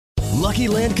Lucky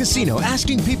Land Casino,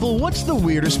 asking people, what's the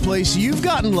weirdest place you've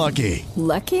gotten lucky?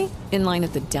 Lucky? In line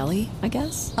at the deli, I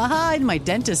guess? Aha, in my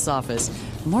dentist's office.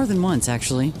 More than once,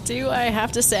 actually. Do I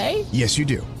have to say? Yes, you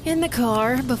do. In the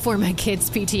car before my kids'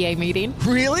 PTA meeting.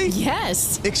 Really?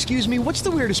 Yes. Excuse me, what's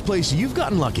the weirdest place you've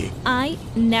gotten lucky? I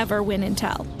never win and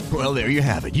tell. Well, there you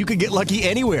have it. You can get lucky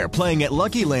anywhere, playing at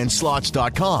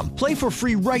LuckyLandSlots.com. Play for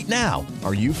free right now.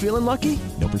 Are you feeling lucky?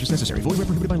 No purchase necessary. Void where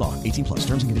prohibited by law. 18 plus.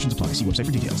 Terms and conditions apply. See website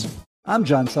for details. I'm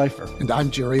John Seifer. And I'm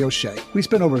Jerry O'Shea. We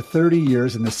spent over 30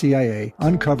 years in the CIA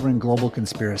uncovering global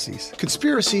conspiracies.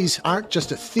 Conspiracies aren't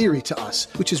just a theory to us,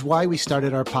 which is why we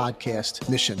started our podcast,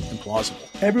 Mission Implausible.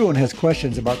 Everyone has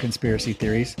questions about conspiracy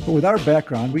theories, but with our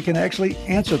background, we can actually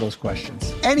answer those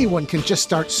questions. Anyone can just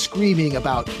start screaming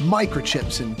about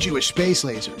microchips and Jewish space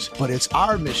lasers, but it's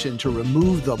our mission to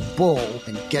remove the bull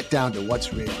and get down to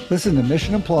what's real. Listen to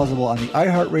Mission Implausible on the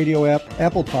iHeartRadio app,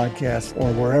 Apple Podcasts,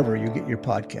 or wherever you get your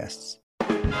podcasts.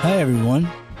 Hi, everyone.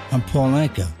 I'm Paul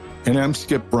Anka. And I'm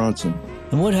Skip Bronson.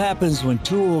 And what happens when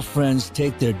two old friends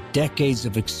take their decades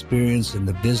of experience in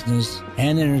the business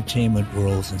and entertainment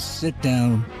worlds and sit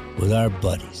down with our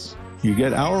buddies? You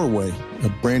get Our Way, a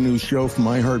brand new show from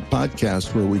iHeart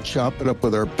Podcast where we chop it up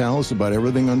with our pals about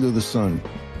everything under the sun.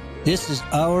 This is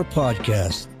our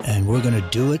podcast, and we're going to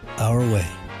do it our way.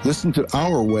 Listen to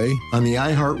Our Way on the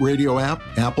iHeartRadio app,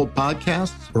 Apple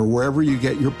Podcasts, or wherever you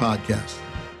get your podcasts.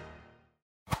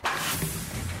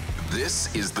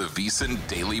 This is the VSiN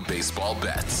Daily Baseball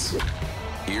Bets.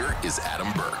 Here is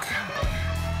Adam Burke.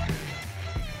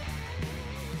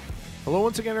 Hello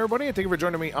once again, everybody, and thank you for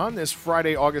joining me on this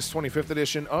Friday, August 25th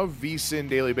edition of VSiN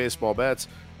Daily Baseball Bets.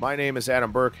 My name is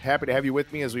Adam Burke. Happy to have you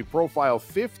with me as we profile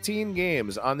 15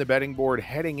 games on the betting board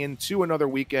heading into another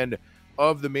weekend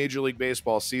of the Major League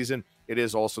Baseball season. It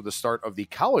is also the start of the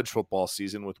college football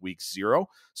season with week 0.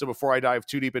 So before I dive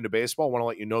too deep into baseball, I want to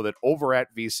let you know that over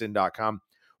at vsin.com,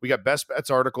 we got best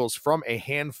bets articles from a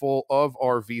handful of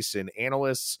our VSiN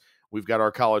analysts. We've got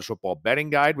our college football betting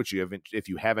guide, which if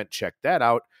you haven't checked that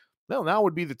out, well, now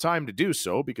would be the time to do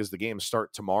so because the games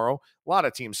start tomorrow. A lot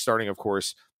of teams starting, of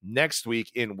course, next week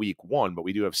in week 1, but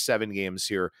we do have 7 games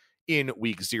here in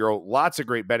week 0. Lots of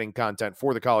great betting content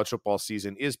for the college football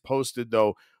season is posted,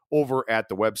 though, over at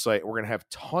the website. We're going to have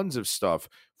tons of stuff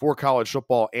for college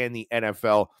football and the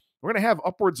NFL. We're going to have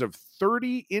upwards of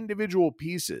 30 individual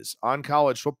pieces on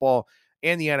college football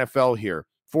and the NFL here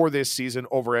for this season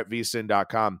over at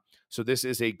vsin.com. So this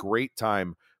is a great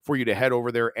time for you to head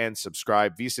over there and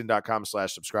subscribe,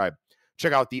 vsin.com/subscribe.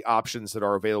 Check out the options that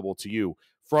are available to you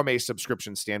from a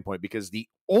subscription standpoint, because the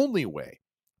only way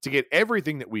to get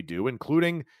everything that we do,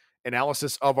 including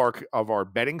analysis of our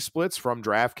betting splits from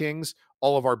DraftKings,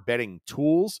 all of our betting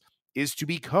tools, is to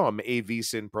become a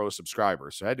VSiN Pro subscriber.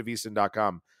 So head to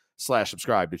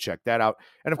vsin.com/subscribe to check that out.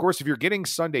 And of course, if you're getting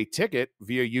Sunday Ticket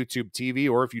via YouTube TV,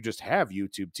 or if you just have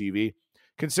YouTube TV,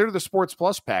 consider the Sports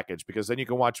Plus package, because then you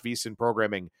can watch VSiN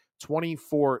programming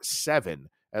 24/7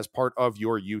 as part of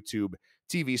your YouTube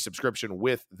TV subscription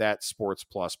with that Sports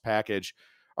Plus package.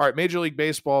 All right, Major League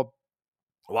Baseball,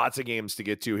 lots of games to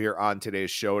get to here on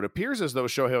today's show. It appears as though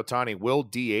Shohei Ohtani will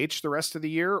DH the rest of the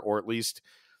year, or at least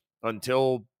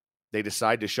until they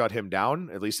decide to shut him down.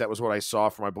 At least that was what I saw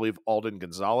from, I believe, Alden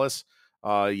Gonzalez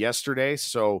yesterday.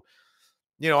 So,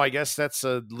 I guess that's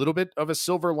a little bit of a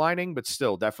silver lining, but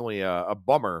still definitely a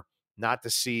bummer not to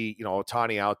see,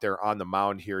 Ohtani out there on the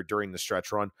mound here during the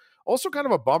stretch run. Also kind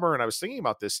of a bummer, and I was thinking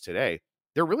about this today,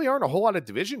 there really aren't a whole lot of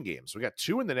division games. We got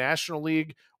 2 in the National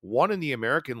League, 1 in the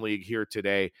American League here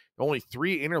today, only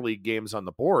 3 interleague games on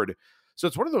the board. So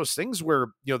it's one of those things where,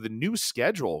 the new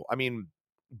schedule, I mean,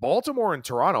 Baltimore and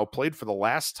Toronto played for the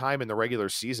last time in the regular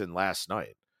season last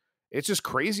night. It's just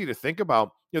crazy to think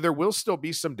about. There will still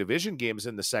be some division games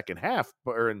in the second half,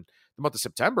 or in the month of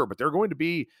September, but there are going to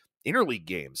be interleague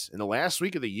games in the last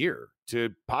week of the year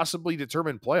to possibly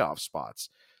determine playoff spots.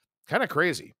 Kind of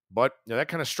crazy, but that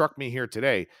kind of struck me here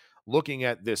today looking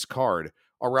at this card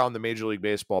around the Major League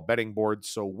Baseball betting board.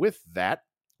 So with that,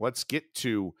 let's get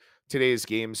to today's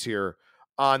games here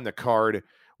on the card.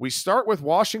 We start with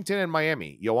Washington and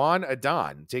Miami. Yoan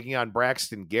Adon taking on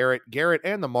Braxton Garrett. Garrett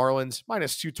and the Marlins,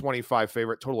 minus 225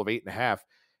 favorite, total of 8.5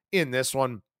 in this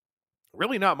one.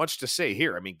 Really not much to say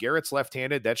here. I mean, Garrett's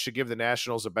left-handed. That should give the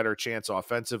Nationals a better chance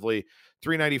offensively.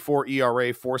 3.94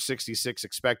 ERA, 4.66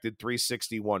 expected,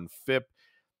 3.61 FIP.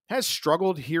 Has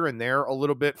struggled here and there a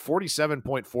little bit,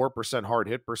 47.4% hard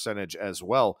hit percentage as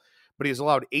well. But he's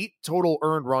allowed 8 total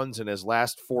earned runs in his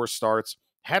last 4 starts.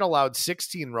 Had allowed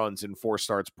 16 runs in 4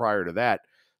 starts prior to that.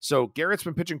 So Garrett's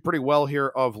been pitching pretty well here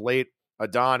of late.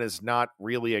 Adon is not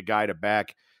really a guy to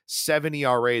back. 7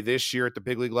 ERA this year at the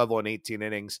big league level in 18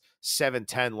 innings,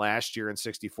 7.10 last year in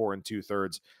 64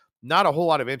 2/3. Not a whole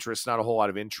lot of interest, not a whole lot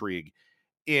of intrigue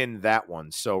in that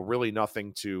one. So really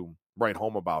nothing to write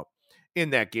home about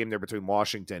in that game there between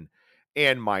Washington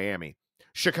and Miami.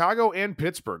 Chicago and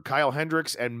Pittsburgh, Kyle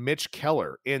Hendricks and Mitch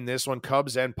Keller in this one.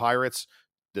 Cubs and Pirates,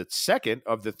 the second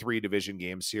of the 3 division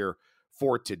games here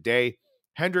for today.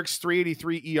 Hendricks,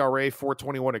 3.83 ERA,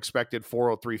 4.21 expected,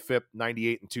 4.03 FIP,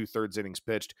 98 2/3 innings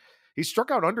pitched. He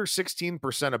struck out under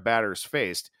 16% of batters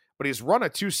faced, but he's run a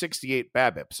 268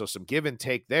 BABIP, so some give and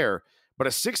take there, but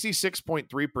a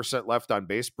 66.3% left on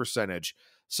base percentage.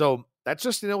 So that's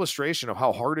just an illustration of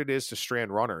how hard it is to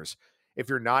strand runners if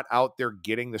you're not out there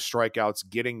getting the strikeouts,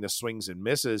 getting the swings and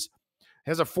misses.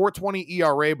 Has a 4.20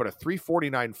 ERA, but a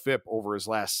 3.49 FIP over his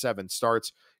last 7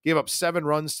 starts. Gave up 7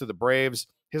 runs to the Braves.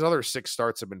 His other 6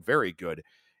 starts have been very good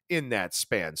in that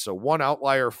span. So one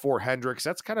outlier for Hendricks.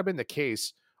 That's kind of been the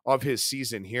case of his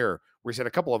season here, where he's had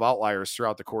a couple of outliers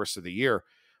throughout the course of the year.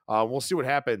 We'll see what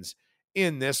happens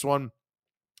in this one.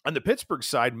 On the Pittsburgh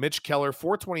side, Mitch Keller,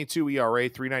 4.22 ERA,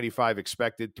 3.95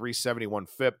 expected, 3.71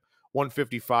 FIP,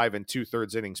 155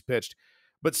 2/3 innings pitched.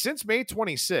 But since May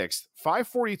 26th,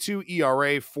 5.42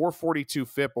 ERA, 4.42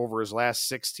 FIP over his last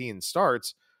 16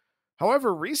 starts.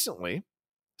 However, recently,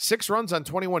 6 runs on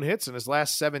 21 hits in his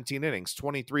last 17 innings,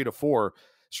 23-4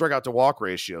 strikeout to walk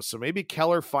ratio. So maybe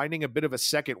Keller finding a bit of a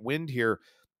second wind here,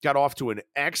 got off to an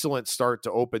excellent start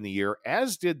to open the year,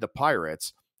 as did the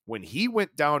Pirates. When he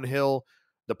went downhill,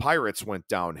 the Pirates went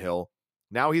downhill.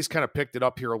 Now he's kind of picked it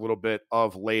up here a little bit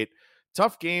of late.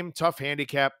 Tough game, tough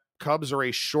handicap. Cubs are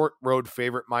a short road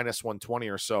favorite, -120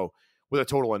 or so, with a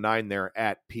total of 9 there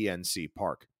at PNC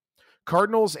Park.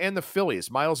 Cardinals and the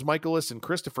Phillies, Miles Mikolas and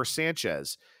Christopher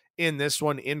Sanchez in this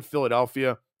one in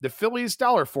Philadelphia. The Phillies,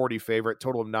 $1.40 favorite,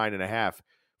 total of 9.5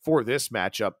 for this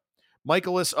matchup.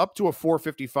 Mikolas up to a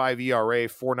 4.55 ERA,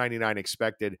 4.99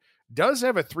 expected. Does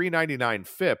have a 3.99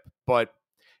 FIP, but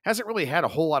hasn't really had a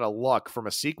whole lot of luck from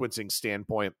a sequencing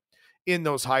standpoint in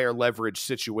those higher leverage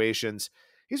situations.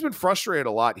 He's been frustrated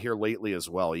a lot here lately as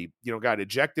well. He, got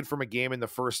ejected from a game in the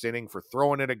first inning for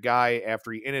throwing at a guy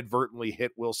after he inadvertently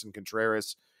hit Wilson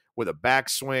Contreras with a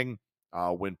backswing.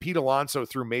 When Pete Alonso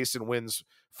threw Mason Wynn's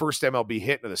first MLB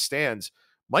hit into the stands,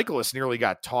 Mikolas nearly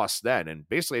got tossed then and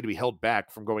basically had to be held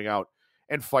back from going out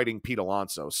and fighting Pete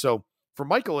Alonso. So for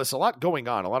Mikolas, a lot going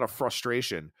on, a lot of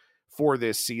frustration for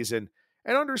this season,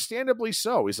 and understandably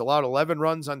so. He's allowed 11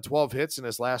 runs on 12 hits in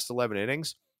his last 11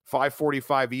 innings.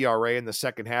 5.45 ERA in the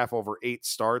second half over 8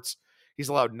 starts. He's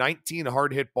allowed 19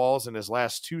 hard hit balls in his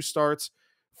last 2 starts,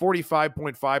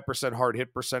 45.5% hard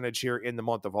hit percentage here in the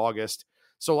month of August.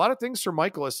 So a lot of things for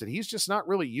Mikolas that he's just not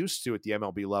really used to at the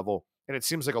MLB level, and it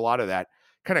seems like a lot of that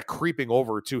kind of creeping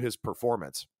over to his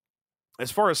performance.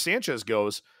 As far as Sanchez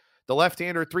goes, the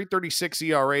left-hander, 3.36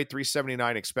 ERA,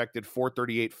 3.79 expected,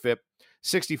 4.38 FIP,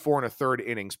 64 1/3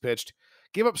 innings pitched.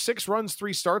 Gave up 6 runs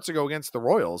 3 starts ago against the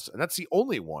Royals, and that's the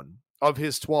only one of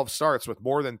his 12 starts with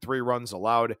more than 3 runs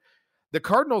allowed. The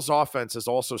Cardinals' offense is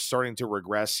also starting to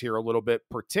regress here a little bit,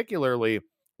 particularly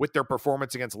with their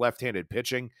performance against left-handed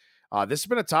pitching. This has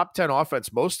been a top 10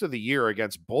 offense most of the year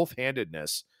against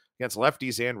both-handedness, against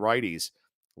lefties and righties.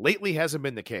 Lately hasn't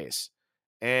been the case.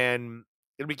 And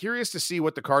it'll be curious to see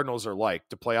what the Cardinals are like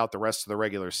to play out the rest of the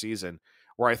regular season,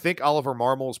 where I think Oliver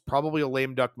Marmol's probably a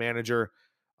lame duck manager.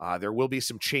 There will be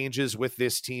some changes with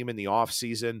this team in the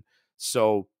offseason.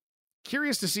 So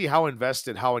curious to see how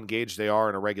invested, how engaged they are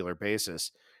on a regular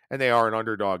basis. And they are an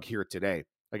underdog here today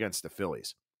against the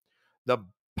Phillies. The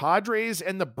Padres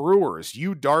and the Brewers,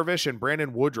 Yu Darvish and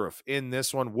Brandon Woodruff in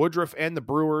this one. Woodruff and the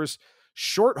Brewers,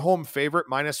 short home favorite,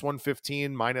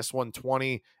 -115,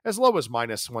 -120, as low as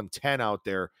 -110 out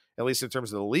there, at least in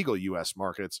terms of the legal U.S.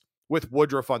 markets, with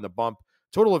Woodruff on the bump.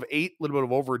 Total of 8, a little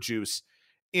bit of overjuice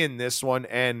in this one.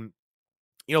 And,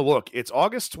 look, it's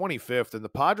August 25th, and the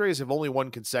Padres have only won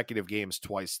consecutive games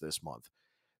twice this month.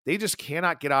 They just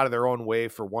cannot get out of their own way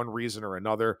for one reason or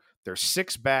another. They're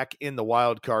 6 back in the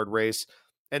wild card race,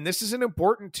 and this is an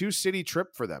important 2-city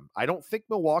trip for them. I don't think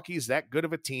Milwaukee's that good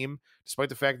of a team, despite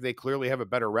the fact that they clearly have a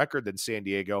better record than San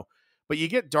Diego. But you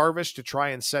get Darvish to try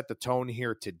and set the tone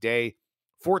here today.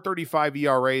 4.35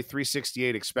 ERA,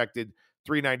 3.68 expected,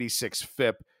 3.96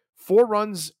 FIP. 4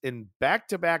 runs in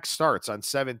back-to-back starts on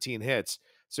 17 hits.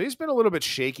 So he's been a little bit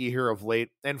shaky here of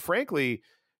late, and frankly,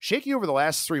 shaky over the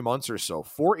last 3 months or so.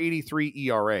 4.83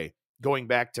 ERA going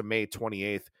back to May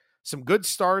 28th. Some good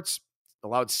starts,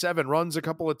 allowed 7 runs a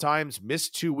couple of times,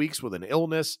 missed 2 weeks with an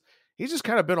illness. He's just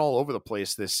kind of been all over the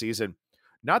place this season.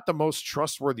 Not the most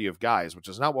trustworthy of guys, which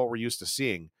is not what we're used to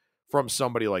seeing from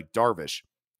somebody like Darvish.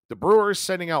 The Brewers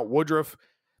sending out Woodruff.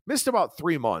 missed about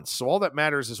 3 months. So all that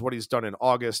matters is what he's done in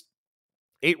August.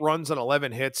 8 runs on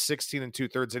 11 hits, 16 and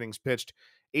 2/3 innings pitched,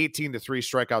 18-3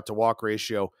 strikeout to walk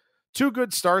ratio. 2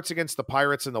 good starts against the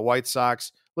Pirates and the White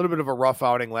Sox. A little bit of a rough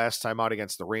outing last time out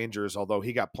against the Rangers, although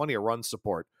he got plenty of run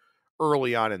support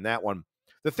early on in that one.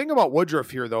 The thing about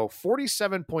Woodruff here, though,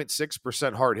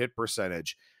 47.6% hard hit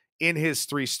percentage in his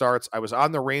 3 starts. I was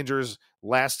on the Rangers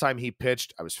last time he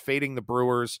pitched. I was fading the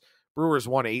Brewers. Brewers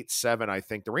won 8-7, I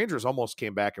think. The Rangers almost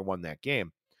came back and won that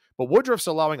game. But Woodruff's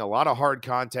allowing a lot of hard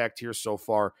contact here so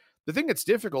far. The thing that's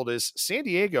difficult is San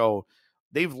Diego,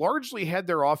 they've largely had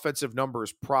their offensive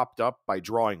numbers propped up by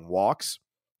drawing walks.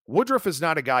 Woodruff is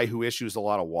not a guy who issues a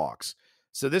lot of walks.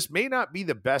 So this may not be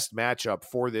the best matchup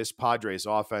for this Padres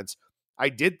offense. I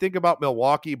did think about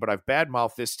Milwaukee, but I've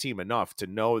badmouthed this team enough to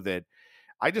know that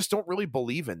I just don't really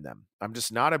believe in them. I'm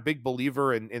just not a big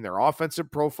believer in their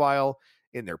offensive profile,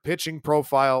 in their pitching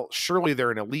profile. Surely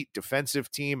they're an elite defensive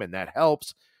team, and that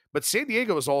helps. But San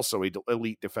Diego is also an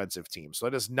elite defensive team. So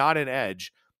that is not an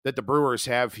edge that the Brewers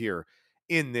have here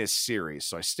in this series.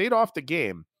 So I stayed off the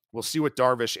game. We'll see what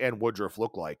Darvish and Woodruff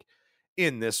look like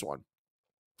in this one.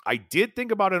 I did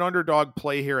think about an underdog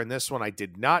play here in this one. I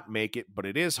did not make it, but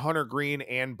it is Hunter Green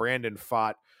and Brandon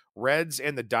Pfaadt. Reds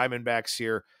and the Diamondbacks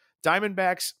here.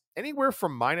 Diamondbacks anywhere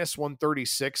from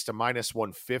 -136 to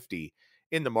 -150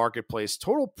 in the marketplace.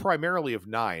 Total primarily of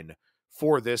 9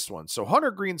 for this one. So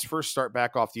Hunter Green's first start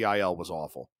back off the IL was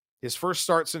awful. His first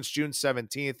start since June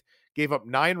 17th, gave up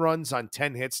 9 runs on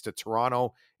 10 hits to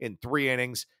Toronto in 3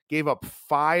 innings, gave up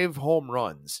 5 home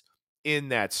runs in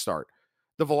that start.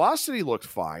 The velocity looked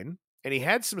fine, and he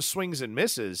had some swings and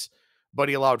misses, but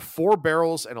he allowed 4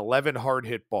 barrels and 11 hard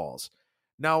hit balls.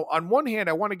 Now, on one hand,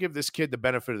 I want to give this kid the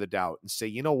benefit of the doubt and say,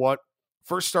 you know what?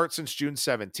 First start since June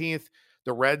 17th,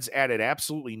 the Reds added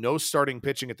absolutely no starting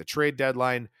pitching at the trade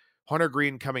deadline. Hunter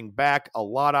Green coming back, a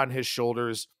lot on his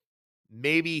shoulders.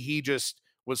 Maybe he just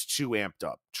was too amped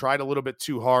up, tried a little bit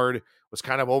too hard, was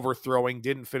kind of overthrowing,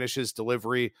 didn't finish his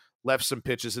delivery, left some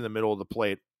pitches in the middle of the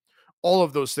plate. All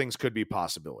of those things could be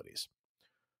possibilities.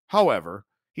 However,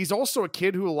 he's also a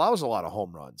kid who allows a lot of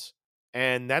home runs,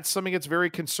 and that's something that's very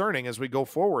concerning as we go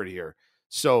forward here.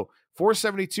 So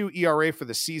 4.72 ERA for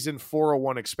the season,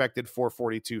 4.01 expected,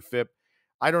 4.42 FIP.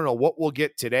 I don't know what we'll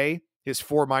get today. His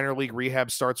 4 minor league rehab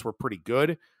starts were pretty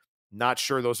good. Not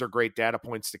sure those are great data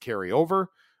points to carry over,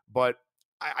 but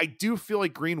I do feel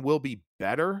like Green will be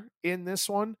better in this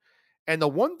one. And the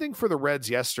one thing for the Reds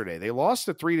yesterday, they lost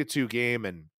a 3-2 game,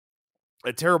 and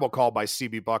a terrible call by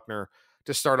C.B. Buckner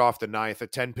to start off the 9th. A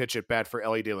 10-pitch at bat for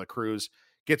Elly De La Cruz.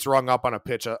 Gets rung up on a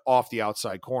pitch off the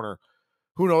outside corner.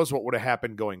 Who knows what would have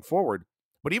happened going forward.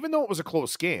 But even though it was a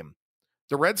close game,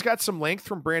 the Reds got some length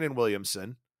from Brandon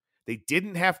Williamson. They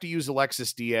didn't have to use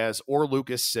Alexis Diaz or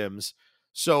Lucas Sims.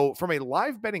 So from a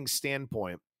live betting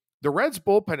standpoint, the Reds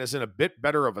bullpen is in a bit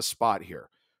better of a spot here.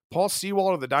 Paul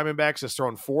Sewald of the Diamondbacks has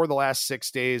thrown 4 of the last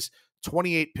 6 days,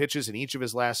 28 pitches in each of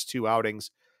his last 2 outings.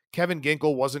 Kevin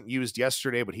Ginkel wasn't used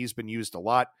yesterday, but he's been used a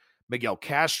lot. Miguel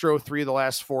Castro, 3 of the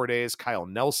last 4 days. Kyle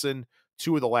Nelson,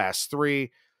 2 of the last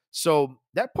 3. So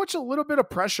that puts a little bit of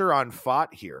pressure on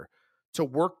Pfaadt here to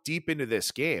work deep into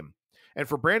this game. And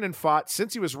for Brandon Pfaadt,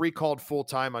 since he was recalled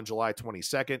full-time on July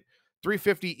 22nd,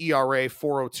 3.50 ERA,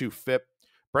 4.02 FIP.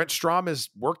 Brent Strom has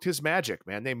worked his magic,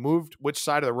 man. They moved which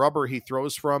side of the rubber he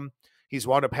throws from. He's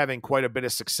wound up having quite a bit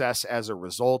of success as a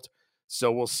result.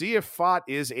 So we'll see if Pfaadt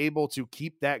is able to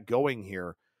keep that going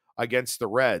here against the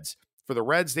Reds. For the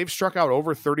Reds, they've struck out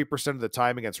over 30% of the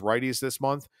time against righties this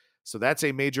month. So that's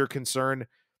a major concern.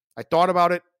 I thought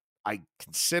about it. I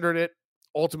considered it.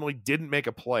 Ultimately didn't make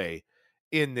a play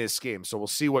in this game. So we'll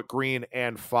see what Green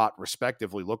and Pfaadt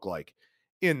respectively look like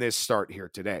in this start here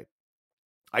today.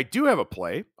 I do have a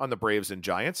play on the Braves and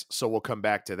Giants, so we'll come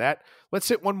back to that. Let's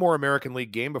hit one more American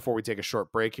League game before we take a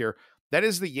short break here. That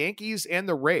is the Yankees and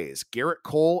the Rays. Garrett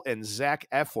Cole and Zach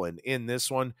Eflin in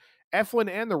this one. Eflin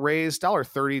and the Rays,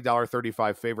 $1.30,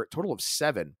 $1.35 favorite, total of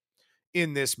 7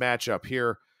 in this matchup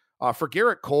here. For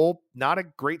Garrett Cole, not a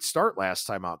great start last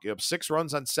time out. Gave up 6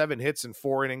 runs on 7 hits in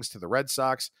 4 innings to the Red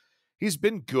Sox. He's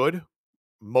been good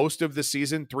most of the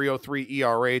season, 3.03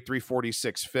 ERA,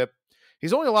 3.46 FIP.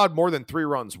 He's only allowed more than 3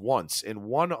 runs once in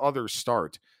one other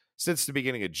start since the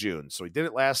beginning of June. So he did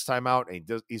it last time out,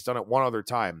 and he's done it one other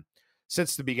time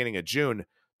since the beginning of June.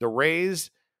 The Rays,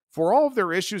 for all of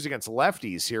their issues against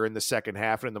lefties here in the second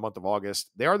half and in the month of August,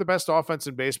 they are the best offense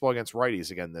in baseball against righties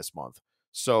again this month.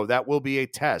 So that will be a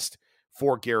test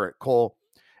for Garrett Cole.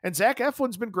 And Zach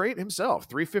Eflin's been great himself.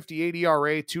 3.58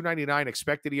 ERA, 2.99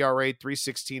 expected ERA,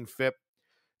 3.16 FIP.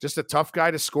 Just a tough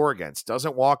guy to score against.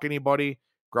 Doesn't walk anybody.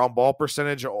 Ground ball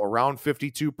percentage around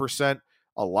 52%.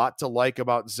 a lot to like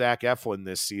about Zach Eflin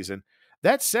this season.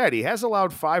 That said, he has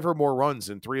allowed 5 or more runs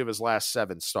in 3 of his last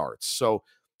 7 starts. So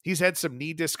he's had some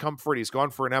knee discomfort. He's gone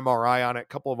for an MRI on it, a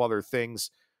couple of other things.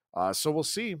 So we'll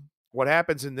see what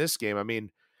happens in this game. I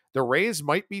mean, the Rays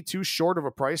might be too short of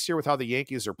a price here with how the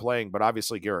Yankees are playing, but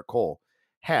obviously Garrett Cole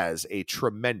has a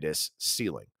tremendous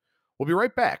ceiling. We'll be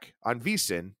right back on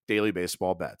VSiN Daily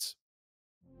Baseball Bets.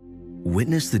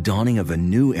 Witness the dawning of a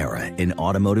new era in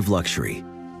automotive luxury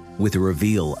with a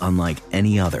reveal unlike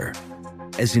any other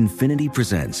as Infiniti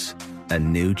presents a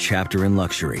new chapter in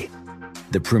luxury,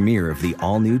 the premiere of the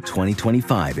all-new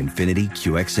 2025 Infiniti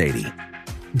QX80.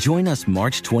 Join us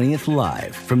March 20th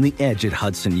live from the Edge at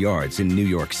Hudson Yards in New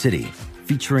York City,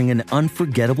 featuring an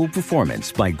unforgettable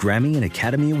performance by Grammy and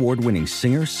Academy Award-winning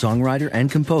singer, songwriter,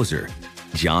 and composer,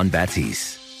 Jon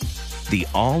Batiste. The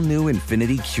all-new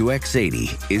Infiniti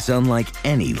QX80 is unlike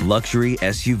any luxury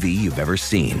SUV you've ever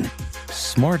seen.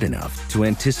 Smart enough to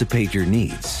anticipate your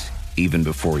needs, even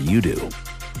before you do.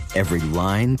 Every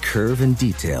line, curve, and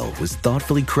detail was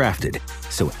thoughtfully crafted,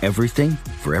 so everything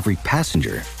for every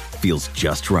passenger feels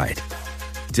just right.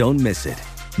 Don't miss it.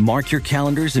 Mark your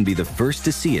calendars and be the first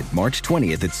to see it March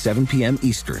 20th at 7 p.m.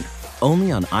 Eastern,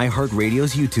 only on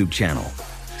iHeartRadio's YouTube channel.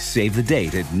 Save the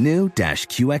date at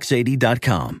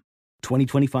new-QX80.com.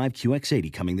 2025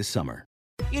 QX80 coming this summer.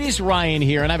 It is Ryan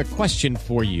here, and I have a question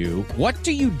for you. What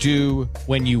do you do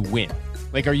when you win?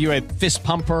 Like, are you a fist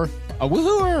pumper, a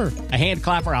woo-hooer, a hand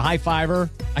clapper, a high-fiver?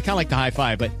 I kind of like the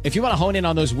high-five, but if you want to hone in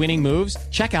on those winning moves,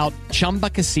 check out Chumba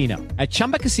Casino. At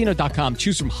ChumbaCasino.com,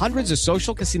 choose from hundreds of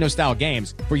social casino-style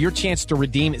games for your chance to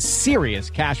redeem serious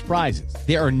cash prizes.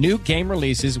 There are new game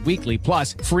releases weekly,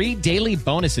 plus free daily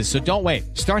bonuses, so don't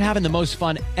wait. Start having the most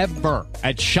fun ever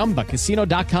at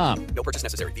ChumbaCasino.com. No purchase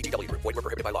necessary. VGW. Void where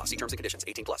prohibited by law. See terms and conditions.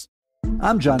 18+.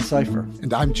 I'm John Cipher.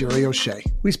 And I'm Jerry O'Shea.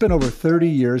 We spent over 30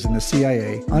 years in the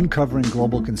CIA uncovering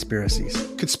global conspiracies.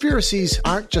 Conspiracies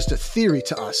aren't just a theory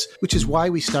to us, which is why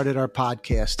we started our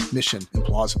podcast, Mission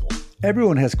Implausible.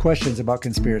 Everyone has questions about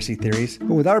conspiracy theories,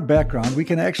 but with our background, we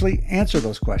can actually answer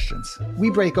those questions. We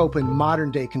break open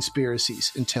modern-day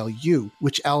conspiracies and tell you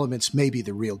which elements may be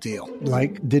the real deal.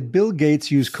 Like, did Bill Gates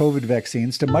use COVID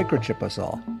vaccines to microchip us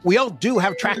all? We all do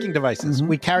have tracking devices.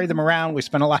 We carry them around. We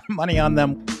spend a lot of money on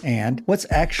them. And what's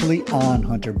actually on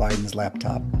Hunter Biden's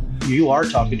laptop? You are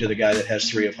talking to the guy that has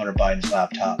 3 of Hunter Biden's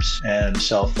laptops and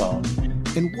cell phone.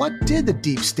 And what did the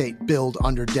deep state build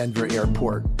under Denver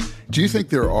Airport? Do you think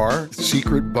there are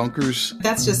secret bunkers?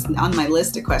 That's just on my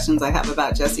list of questions I have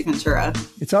about Jesse Ventura.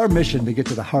 It's our mission to get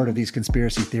to the heart of these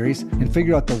conspiracy theories and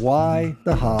figure out the why,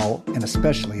 the how, and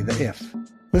especially the if.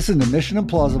 Listen to Mission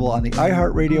Implausible on the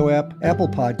iHeartRadio app, Apple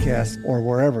Podcasts, or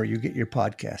wherever you get your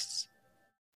podcasts.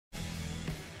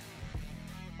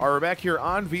 All right, we're back here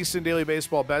on VSiN Daily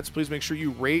Baseball Bets. Please make sure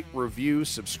you rate, review,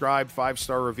 subscribe,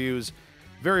 5-star reviews.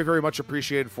 Very, very much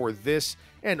appreciated for this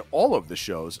and all of the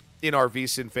shows in our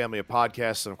VSiN family of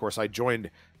podcasts. And, of course, I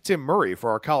joined Tim Murray for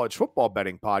our college football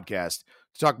betting podcast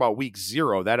to talk about Week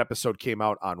 0. That episode came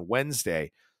out on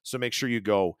Wednesday, so make sure you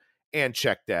go and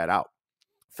check that out.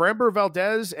 Framber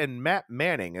Valdez and Matt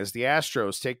Manning as the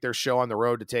Astros take their show on the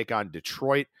road to take on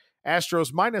Detroit.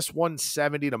 Astros minus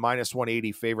 170 to minus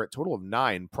 180 favorite, total of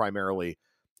 9 primarily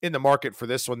in the market for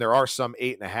this one. There are some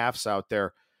 8.5s out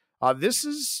there. This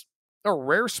is a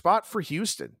rare spot for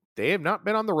Houston. They have not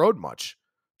been on the road much.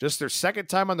 Just their second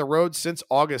time on the road since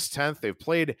August 10th. They've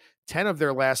played 10 of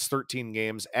their last 13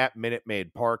 games at Minute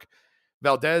Maid Park.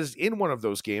 Valdez, in one of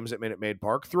those games at Minute Maid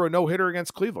Park, threw a no-hitter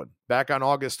against Cleveland back on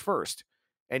August 1st.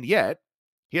 And yet,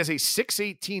 he has a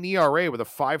 6.18 ERA with a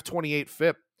 5.28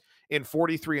 FIP in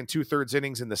 43 2/3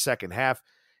 innings in the second half.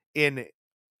 In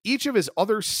each of his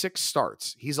other 6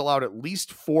 starts, he's allowed at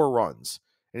least 4 runs,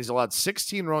 and he's allowed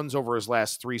 16 runs over his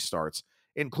last 3 starts,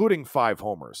 including 5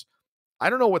 homers. I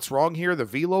don't know what's wrong here. The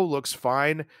velo looks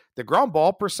fine. The ground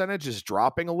ball percentage is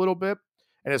dropping a little bit,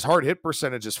 and his hard hit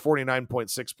percentage is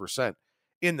 49.6%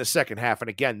 in the second half. And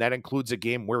again, that includes a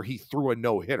game where he threw a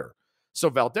no-hitter. So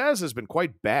Valdez has been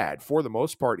quite bad for the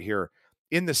most part here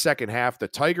in the second half. The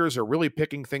Tigers are really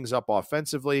picking things up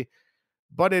offensively,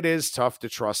 but it is tough to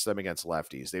trust them against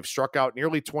lefties. They've struck out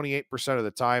nearly 28% of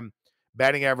the time,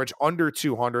 batting average under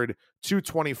 200,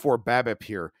 224 BABIP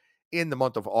here in the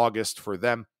month of August for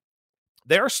them.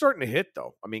 They are starting to hit,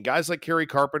 though. I mean, guys like Kerry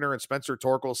Carpenter and Spencer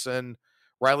Torkelson,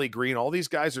 Riley Green, all these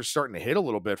guys are starting to hit a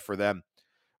little bit for them.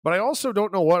 But I also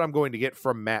don't know what I'm going to get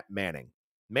from Matt Manning.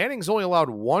 Manning's only allowed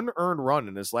 1 earned run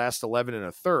in his last 11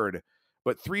 1/3,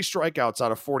 but 3 strikeouts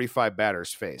out of 45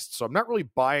 batters faced. So I'm not really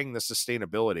buying the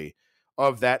sustainability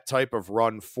of that type of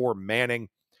run for Manning.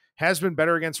 Has been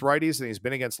better against righties than he's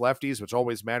been against lefties, which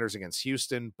always matters against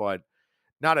Houston, but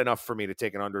not enough for me to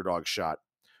take an underdog shot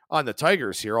on the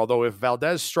Tigers here. Although if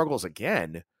Valdez struggles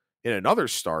again in another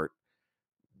start,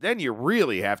 then you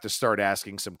really have to start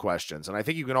asking some questions. And I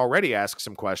think you can already ask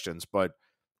some questions, but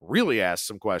really ask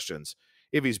some questions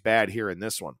if he's bad here in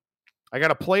this one. I got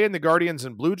to play in the Guardians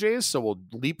and Blue Jays, so we'll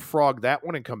leapfrog that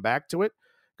one and come back to it.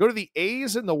 Go to the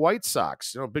A's and the White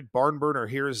Sox. Big barn burner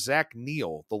here is Zach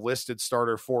Neal, the listed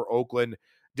starter for Oakland.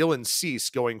 Dylan Cease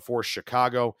going for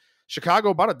Chicago. Chicago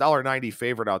about $1.90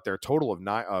 favorite out there, total of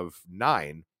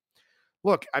nine.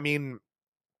 Look, I mean,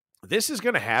 this is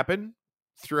going to happen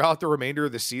throughout the remainder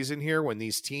of the season here when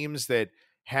these teams that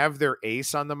have their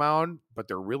ace on the mound, but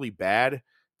they're really bad,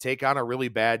 take on a really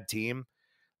bad team.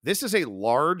 This is a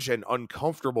large and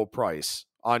uncomfortable price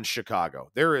on Chicago.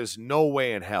 There is no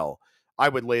way in hell I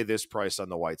would lay this price on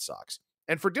the White Sox.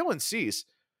 And for Dylan Cease,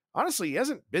 honestly, he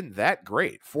hasn't been that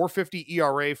great. 4.50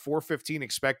 ERA, 4.15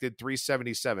 expected,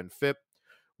 3.77 FIP.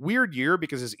 Weird year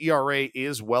because his ERA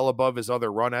is well above his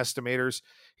other run estimators.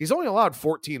 He's only allowed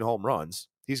 14 home runs.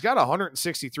 He's got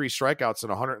 163 strikeouts in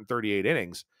 138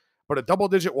 innings, but a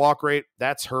double-digit walk rate,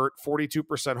 that's hurt.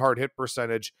 42% hard hit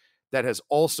percentage, that has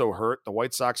also hurt. The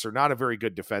White Sox are not a very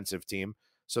good defensive team,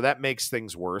 so that makes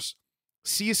things worse.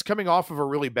 Cease coming off of a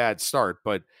really bad start,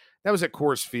 but that was at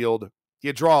Coors Field.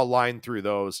 You draw a line through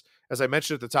those. As I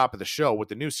mentioned at the top of the show, with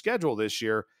the new schedule this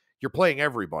year, you're playing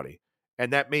everybody,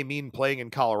 and that may mean playing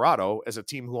in Colorado as a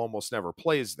team who almost never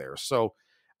plays there. So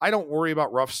I don't worry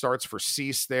about rough starts for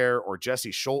Cease there, or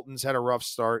Jesse Schulten's had a rough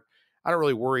start. I don't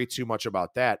really worry too much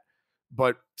about that.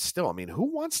 But still, I mean,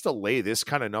 who wants to lay this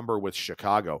kind of number with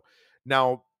Chicago?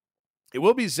 Now, it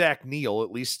will be Zach Neal,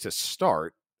 at least to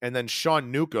start, and then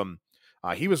Sean Newcomb.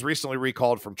 He was recently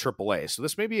recalled from AAA, so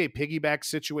this may be a piggyback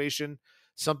situation,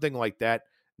 something like that.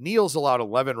 Neal's allowed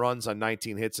 11 runs on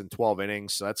 19 hits in 12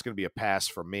 innings, so that's going to be a pass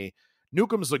from me.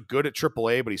 Newcomb's looked good at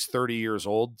AAA, but he's 30 years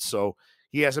old, so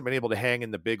he hasn't been able to hang in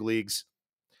the big leagues.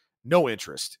 No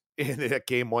interest in that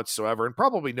game whatsoever, and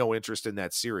probably no interest in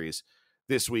that series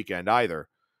this weekend either.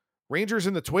 Rangers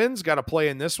and the Twins got to play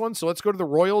in this one, so let's go to the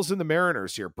Royals and the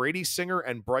Mariners here. Brady Singer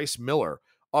and Bryce Miller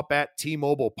up at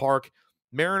T-Mobile Park.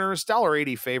 Mariners,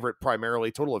 $1.80 favorite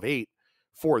primarily, total of 8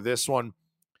 for this one.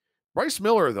 Bryce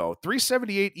Miller, though,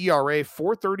 3.78 ERA,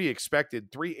 4.30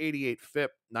 expected, 3.88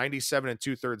 FIP, 97 and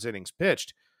 2/3 innings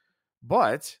pitched.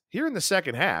 But here in the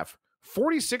second half,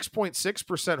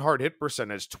 46.6% hard hit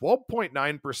percentage,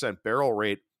 12.9% barrel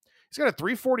rate. He's got a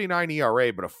 3.49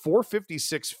 ERA, but a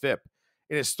 4.56 FIP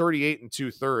in his 38 and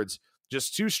 2/3.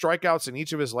 Just 2 strikeouts in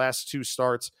each of his last 2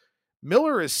 starts.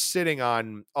 Miller is sitting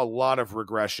on a lot of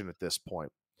regression at this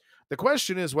point. The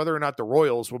question is whether or not the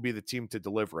Royals will be the team to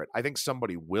deliver it. I think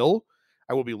somebody will.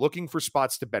 I will be looking for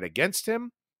spots to bet against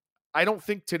him. I don't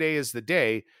think today is the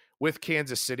day with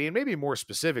Kansas City, and maybe more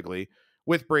specifically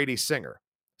with Brady Singer.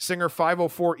 Singer,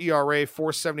 5.04 ERA,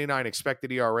 4.79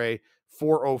 expected ERA,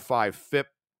 4.05 FIP.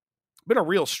 Been a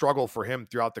real struggle for him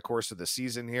throughout the course of the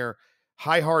season here.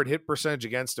 High hard hit percentage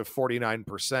against of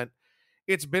 49%.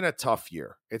 It's been a tough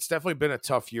year. It's definitely been a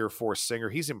tough year for Singer.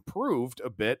 He's improved a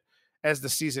bit as the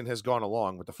season has gone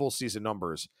along, with the full season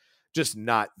numbers just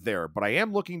not there. But I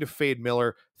am looking to fade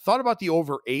Miller. Thought about the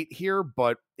over 8 here,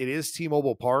 but it is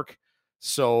T-Mobile Park.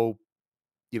 So,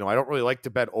 I don't really like to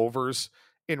bet overs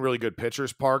in really good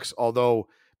pitchers parks, although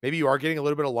maybe you are getting a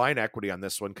little bit of line equity on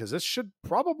this one, because this should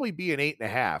probably be an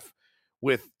 8.5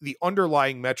 with the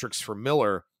underlying metrics for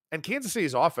Miller. And Kansas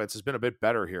City's offense has been a bit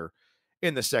better here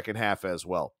in the second half as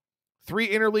well. 3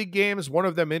 interleague games, one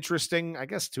of them interesting. I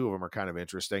guess 2 of them are kind of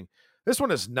interesting. This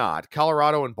one is not.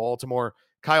 Colorado and Baltimore.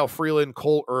 Kyle Freeland,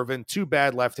 Cole Irvin, 2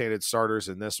 bad left-handed starters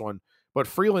in this one. But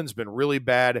Freeland's been really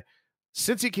bad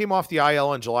since he came off the IL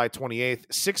on July 28th.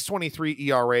 6.23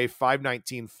 ERA,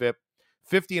 5.19 FIP,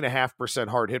 50.5%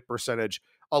 hard hit percentage,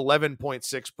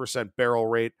 11.6% barrel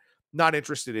rate. Not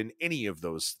interested in any of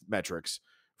those metrics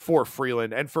for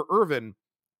Freeland. And for Irvin,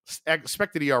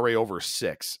 expected ERA over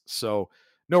 6. So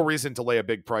no reason to lay a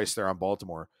big price there on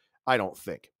Baltimore, I don't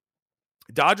think.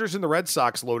 Dodgers and the Red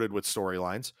Sox loaded with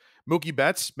storylines. Mookie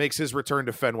Betts makes his return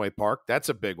to Fenway Park. That's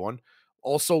a big one.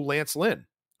 Also, Lance Lynn.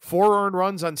 4 earned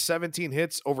runs on 17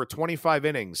 hits over 25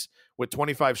 innings with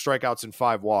 25 strikeouts and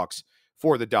 5 walks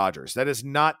for the Dodgers. That is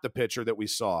not the pitcher that we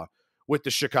saw with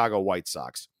the Chicago White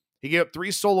Sox. He gave up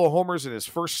 3 solo homers in his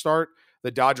first start.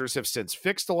 The Dodgers have since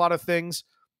fixed a lot of things.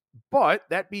 But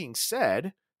that being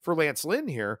said, for Lance Lynn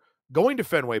here, going to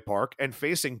Fenway Park and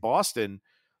facing Boston,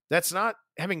 that's not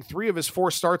having 3 of his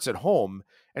 4 starts at home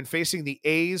and facing the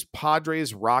A's,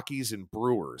 Padres, Rockies, and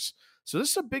Brewers. So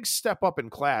this is a big step up in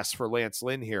class for Lance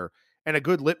Lynn here, and a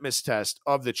good litmus test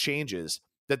of the changes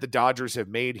that the Dodgers have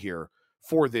made here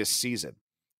for this season.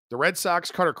 The Red Sox,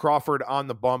 Cutter Crawford on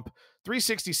the bump,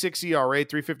 3.66 ERA,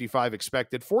 3.55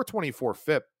 expected, 4.24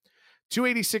 FIP,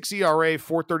 2.86 ERA,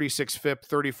 4.36 FIP,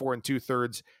 34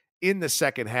 2/3 in the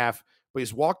second half. But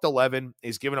he's walked 11.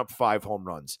 He's given up 5 home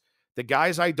runs. The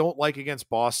guys I don't like against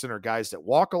Boston are guys that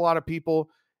walk a lot of people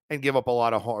and give up a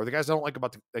lot of home, or the guys I don't like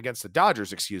against the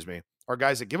Dodgers, are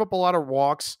guys that give up a lot of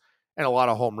walks and a lot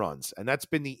of home runs. And that's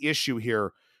been the issue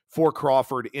here for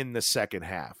Crawford in the second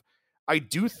half. I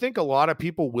do think a lot of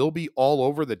people will be all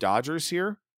over the Dodgers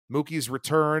here. Mookie's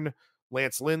return,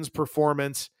 Lance Lynn's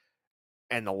performance,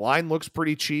 and the line looks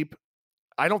pretty cheap.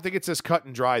 I don't think it's as cut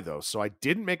and dry, though, so I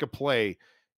didn't make a play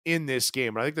in this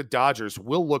game. And I think the Dodgers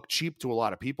will look cheap to a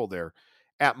lot of people there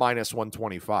at minus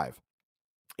 125.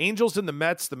 Angels and the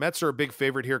Mets. The Mets are a big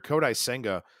favorite here. Kodai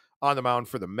Senga on the mound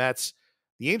for the Mets.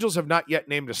 The Angels have not yet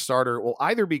named a starter. It will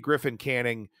either be Griffin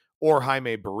Canning or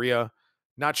Jaime Barria.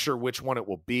 Not sure which one it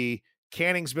will be.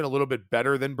 Canning's been a little bit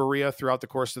better than Barria throughout the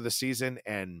course of the season,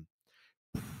 and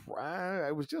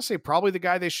I was going to say probably the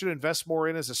guy they should invest more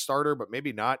in as a starter, but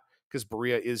maybe not, because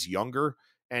Barria is younger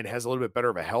and has a little bit better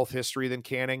of a health history than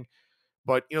Canning.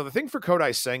 But, the thing for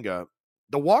Kodai Senga,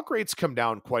 the walk rates come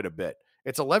down quite a bit.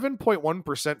 It's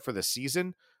 11.1% for the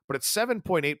season, but it's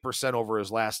 7.8% over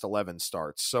his last 11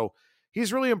 starts. So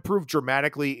he's really improved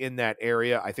dramatically in that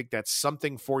area. I think that's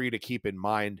something for you to keep in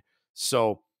mind.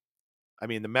 So,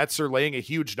 the Mets are laying a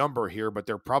huge number here, but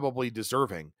they're probably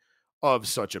deserving of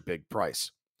such a big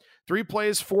price. 3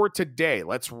 plays for today.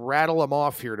 Let's rattle them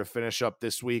off here to finish up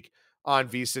this week on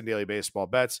VSiN Daily Baseball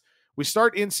Bets. We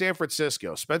start in San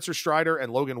Francisco. Spencer Strider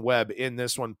and Logan Webb in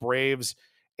this one. Braves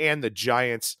and the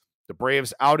Giants. The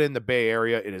Braves out in the Bay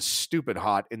Area. It is stupid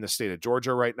hot in the state of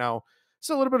Georgia right now. It's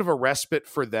a little bit of a respite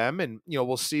for them, and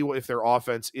we'll see if their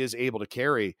offense is able to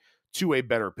carry to a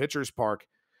better pitcher's park.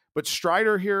 But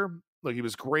Strider here, look, he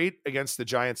was great against the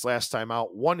Giants last time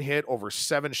out. 1 hit over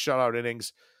 7 shutout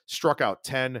innings, struck out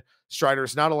 10.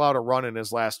 Strider's not allowed a run in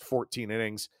his last 14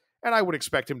 innings, and I would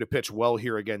expect him to pitch well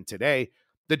here again today.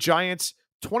 The Giants,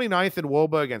 29th in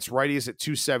WOBA against righties at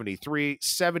 273,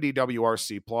 70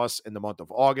 WRC plus in the month of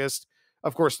August.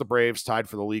 Of course, the Braves tied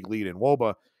for the league lead in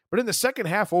WOBA. But in the second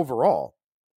half overall,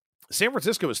 San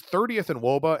Francisco is 30th in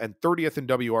WOBA and 30th in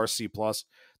WRC plus.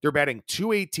 They're batting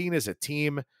 218 as a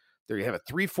team. They have a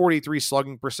 343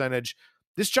 slugging percentage.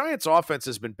 This Giants offense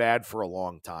has been bad for a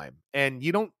long time, and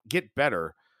you don't get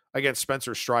better against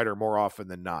Spencer Strider more often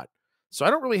than not. So I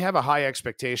don't really have a high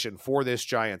expectation for this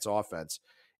Giants offense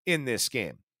in this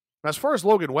game. Now, as far as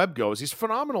Logan Webb goes, he's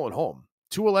phenomenal at home.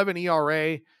 2.11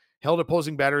 ERA, held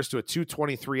opposing batters to a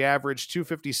 2.23 average,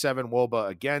 2.57 WOBA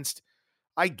against.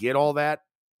 I get all that,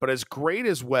 but as great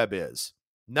as Webb is,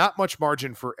 not much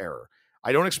margin for error.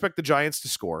 I don't expect the Giants to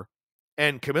score.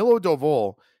 And Camilo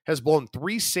Doval has blown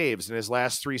 3 saves in his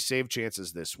last 3 save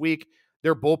chances this week.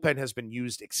 Their bullpen has been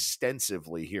used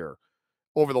extensively here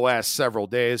over the last several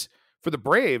days. For the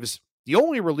Braves, the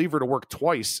only reliever to work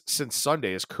twice since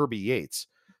Sunday is Kirby Yates.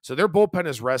 So their bullpen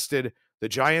is rested. The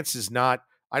Giants is not.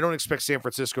 I don't expect San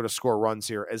Francisco to score runs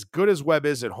here. As good as Webb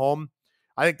is at home,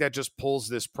 I think that just pulls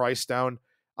this price down.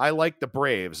 I like the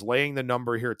Braves laying the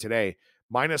number here today.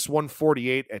 Minus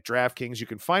 148 at DraftKings. You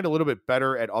can find a little bit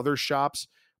better at other shops,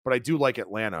 but I do like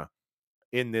Atlanta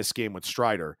in this game with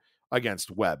Strider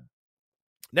against Webb.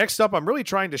 Next up, I'm really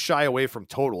trying to shy away from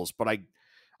totals, but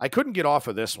I couldn't get off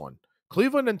of this one.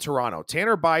 Cleveland and Toronto.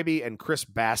 Tanner Bybee and Chris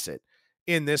Bassett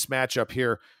in this matchup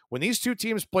here. When these two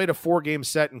teams played a 4-game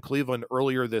set in Cleveland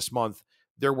earlier this month,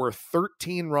 there were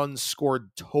 13 runs scored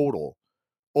total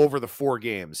over the 4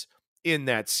 games in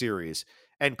that series.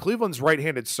 And Cleveland's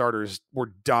right-handed starters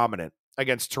were dominant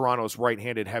against Toronto's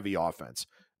right-handed heavy offense.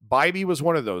 Bybee was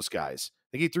one of those guys.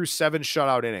 I think he threw 7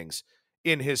 shutout innings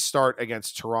in his start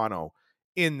against Toronto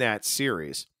in that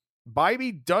series.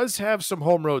 Bybee does have some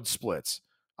home road splits.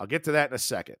 I'll get to that in a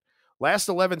second. Last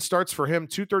 11 starts for him,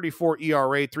 2.34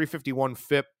 ERA, 3.51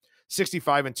 FIP,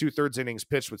 65 2/3 innings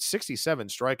pitched with 67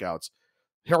 strikeouts.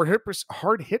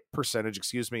 Hard hit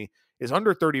percentage, is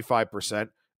under 35%.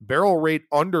 Barrel rate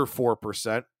under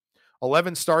 4%.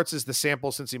 11 starts is the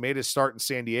sample since he made his start in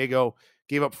San Diego.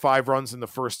 Gave up 5 runs in the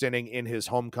first inning in his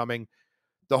homecoming.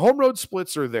 The home road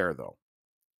splits are there, though.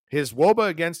 His WOBA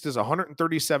against is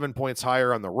 137 points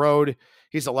higher on the road.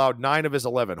 He's allowed 9 of his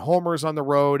 11 homers on the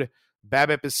road.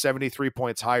 BABIP is 73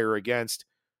 points higher against.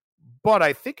 But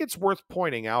I think it's worth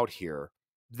pointing out here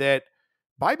that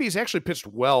Bybee's actually pitched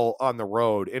well on the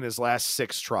road in his last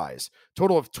 6 tries.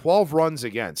 Total of 12 runs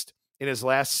against in his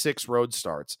last 6 road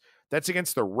starts. That's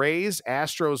against the Rays,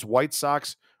 Astros, White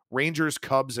Sox, Rangers,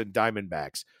 Cubs, and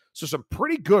Diamondbacks. So some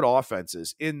pretty good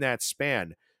offenses in that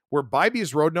span where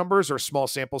Bybee's road numbers are small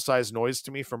sample size noise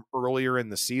to me from earlier in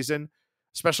the season,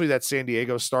 especially that San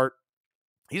Diego start.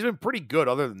 He's been pretty good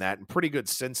other than that and pretty good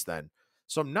since then.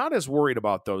 So I'm not as worried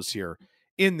about those here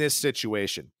in this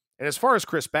situation. And as far as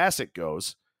Chris Bassett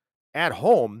goes, at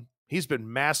home, he's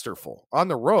been masterful. On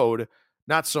the road,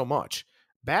 not so much.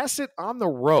 Bassett on the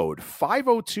road,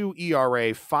 5.02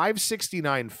 ERA,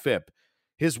 5.69 FIP.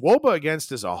 His WOBA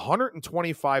against is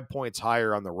 125 points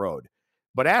higher on the road.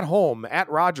 But at home, at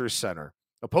Rogers Center,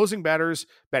 opposing batters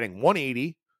batting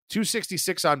 180,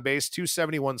 266 on base,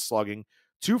 271 slugging,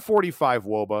 245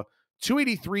 WOBA,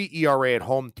 283 ERA at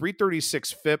home,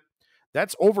 336 FIP.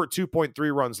 That's over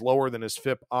 2.3 runs lower than his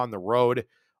FIP on the road.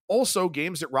 Also,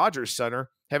 games at Rogers Center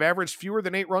have averaged fewer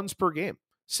than 8 runs per game,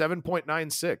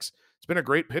 7.96. It's been a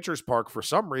great pitcher's park for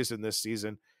some reason this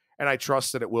season, and I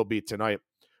trust that it will be tonight.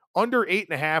 Under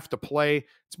 8.5 to play.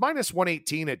 It's minus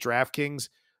 118 at DraftKings.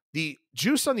 The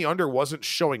juice on the under wasn't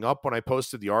showing up when I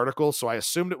posted the article, so I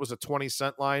assumed it was a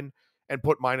 20-cent line and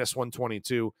put minus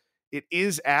 122. It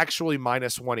is actually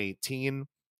minus 118,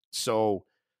 so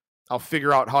I'll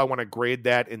figure out how I want to grade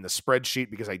that in the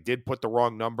spreadsheet because I did put the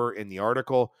wrong number in the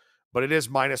article, but it is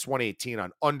minus 118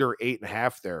 on under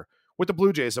 8.5 there, with the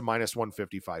Blue Jays a minus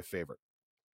 155 favorite.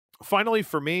 Finally,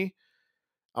 for me,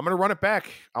 I'm going to run it back.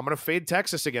 I'm going to fade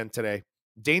Texas again today.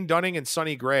 Dane Dunning and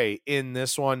Sonny Gray in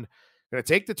this one. Going to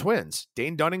take the Twins.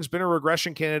 Dane Dunning's been a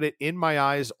regression candidate in my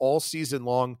eyes all season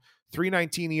long.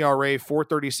 3.19 ERA,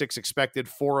 4.36 expected,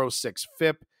 4.06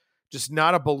 FIP. Just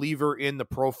not a believer in the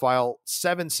profile.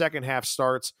 7 second-half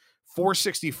starts,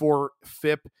 4.64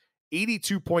 FIP,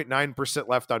 82.9%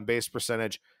 left on base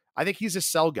percentage. I think he's a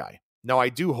sell guy. Now, I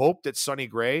do hope that Sonny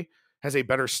Gray has a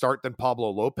better start than Pablo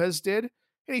Lopez did,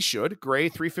 and he should. Gray,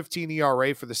 3.15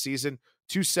 ERA for the season,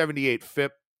 2.78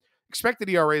 FIP. Expected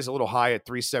ERA is a little high at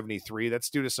 3.73. That's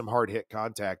due to some hard-hit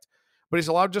contact. But he's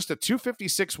allowed just a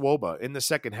 2.56 WOBA in the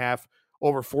second half,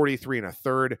 over 43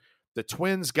 1/3. The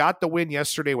Twins got the win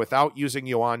yesterday without using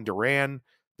Yohan Duran.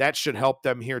 That should help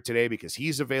them here today because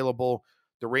he's available.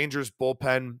 The Rangers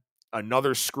bullpen,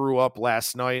 another screw up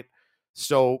last night.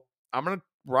 So I'm going to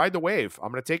ride the wave.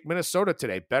 I'm going to take Minnesota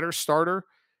today. Better starter.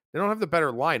 They don't have the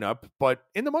better lineup, but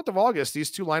in the month of August, these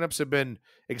two lineups have been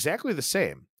exactly the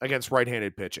same against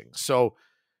right-handed pitching. So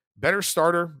better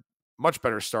starter, much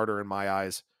better starter in my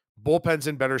eyes. Bullpen's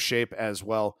in better shape as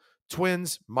well.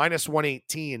 Twins, minus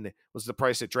 118 was the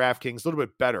price at DraftKings, a little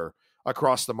bit better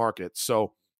across the market.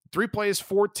 So 3 plays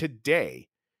for today.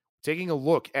 Taking a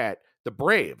look at the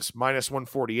Braves, minus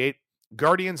 148.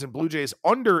 Guardians and Blue Jays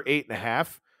under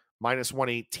 8.5, minus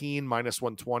 118, minus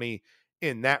 120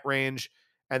 in that range.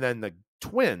 And then the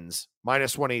Twins,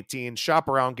 minus 118. Shop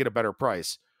around, get a better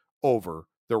price over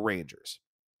the Rangers.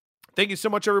 Thank you so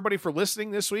much, everybody, for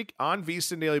listening this week on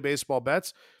VSiN Daily Baseball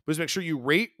Bets. Please make sure you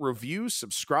rate, review,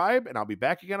 subscribe, and I'll be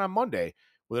back again on Monday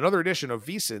with another edition of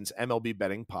VSiN's MLB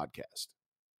Betting Podcast.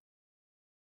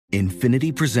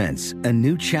 Infinity presents a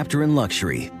new chapter in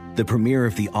luxury, the premiere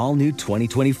of the all-new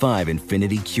 2025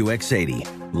 Infinity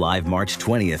QX80, live March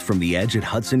 20th from the Edge at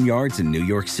Hudson Yards in New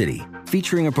York City,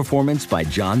 featuring a performance by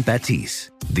John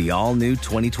Batiste. The all-new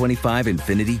 2025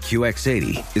 Infinity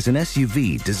QX80 is an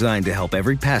SUV designed to help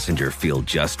every passenger feel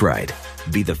just right.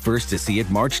 Be the first to see it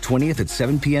March 20th at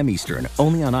 7 p.m. Eastern,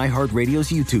 only on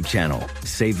iHeartRadio's YouTube channel.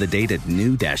 Save the date at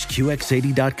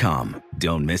new-QX80.com.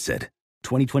 Don't miss it.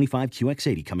 2025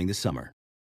 QX80 coming this summer.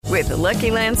 With the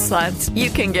Lucky Land Slots, you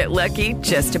can get lucky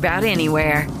just about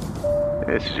anywhere.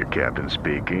 This is your captain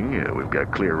speaking. We've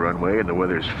got clear runway and the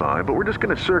weather's fine, but we're just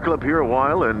going to circle up here a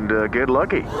while and get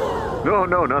lucky.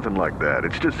 No, nothing like that.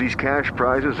 It's just these cash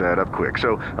prizes add up quick.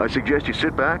 So I suggest you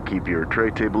sit back, keep your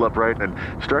tray table upright, and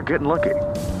start getting lucky.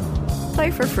 Play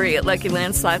for free at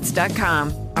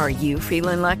LuckyLandSlots.com. Are you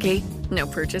feeling lucky? No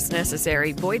purchase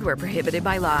necessary. Void where prohibited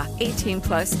by law.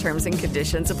 18+ terms and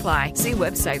conditions apply. See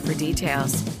website for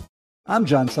details. I'm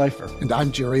John Cipher. And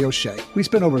I'm Jerry O'Shea. We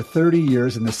spent over 30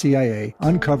 years in the CIA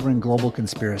uncovering global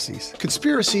conspiracies.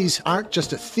 Conspiracies aren't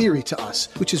just a theory to us,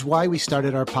 which is why we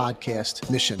started our podcast,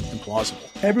 Mission Implausible.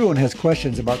 Everyone has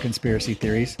questions about conspiracy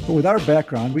theories, but with our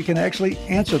background, we can actually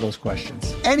answer those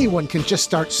questions. Anyone can just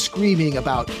start screaming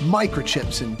about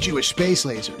microchips and Jewish space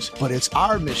lasers, but it's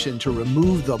our mission to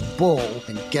remove the bull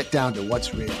and get down to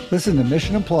what's real. Listen to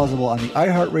Mission Implausible on the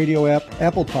iHeartRadio app,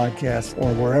 Apple Podcasts,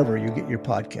 or wherever you get your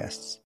podcasts.